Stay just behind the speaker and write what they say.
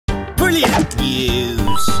Brilliant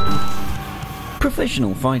news!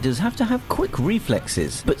 Professional fighters have to have quick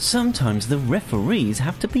reflexes, but sometimes the referees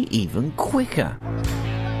have to be even quicker.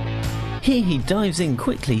 Here he dives in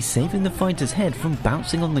quickly, saving the fighter's head from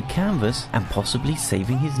bouncing on the canvas and possibly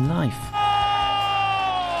saving his life.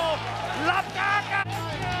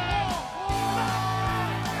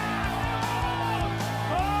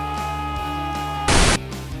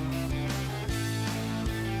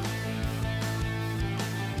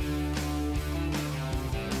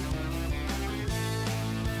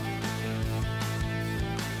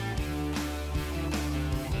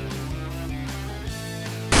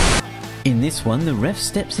 In this one, the ref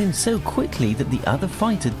steps in so quickly that the other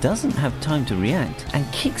fighter doesn't have time to react and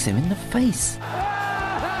kicks him in the face.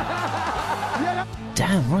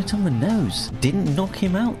 Damn, right on the nose. Didn't knock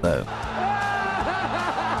him out though.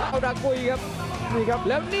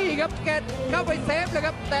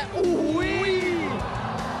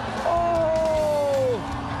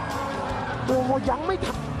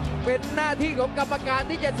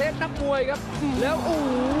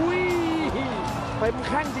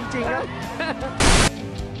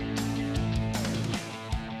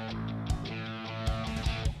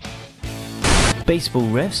 Baseball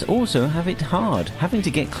refs also have it hard. Having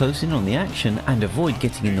to get close in on the action and avoid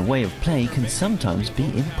getting in the way of play can sometimes be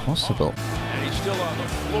impossible. And he's still on the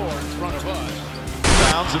floor in front of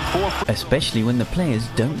us. Especially when the players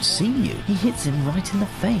don't see you. He hits him right in the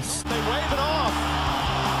face. They wave it off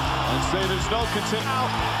and say there's no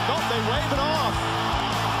they wave it off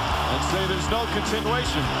and say there's no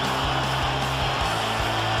continuation.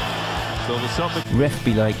 So there's something. Ref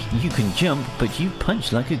be like, you can jump, but you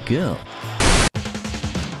punch like a girl.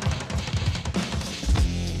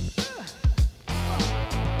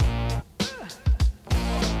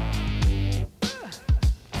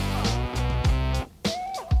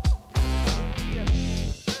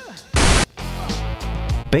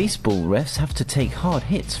 Baseball refs have to take hard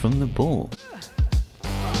hits from the ball.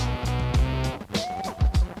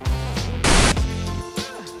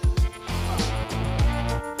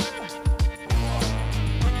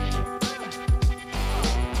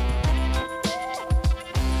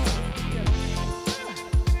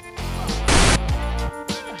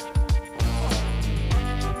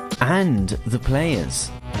 And the players.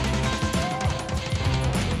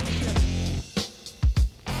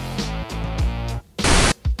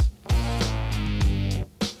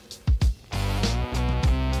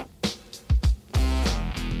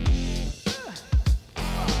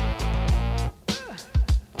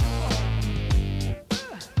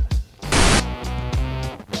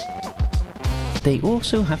 They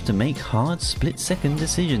also have to make hard split-second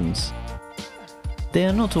decisions. They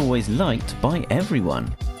are not always liked by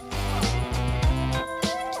everyone.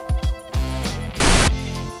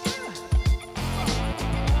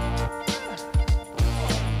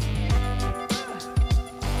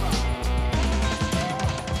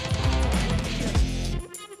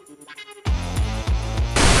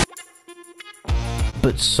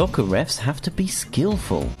 But soccer refs have to be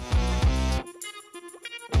skillful.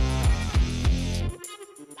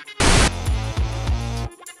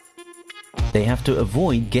 They have to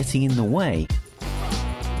avoid getting in the way.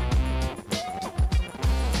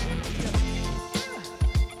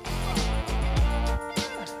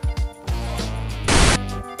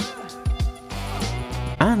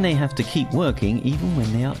 And they have to keep working even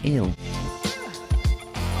when they are ill.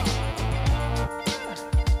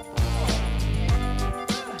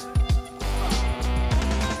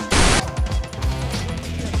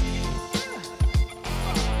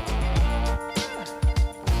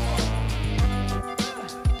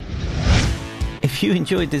 If you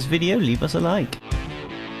enjoyed this video, leave us a like.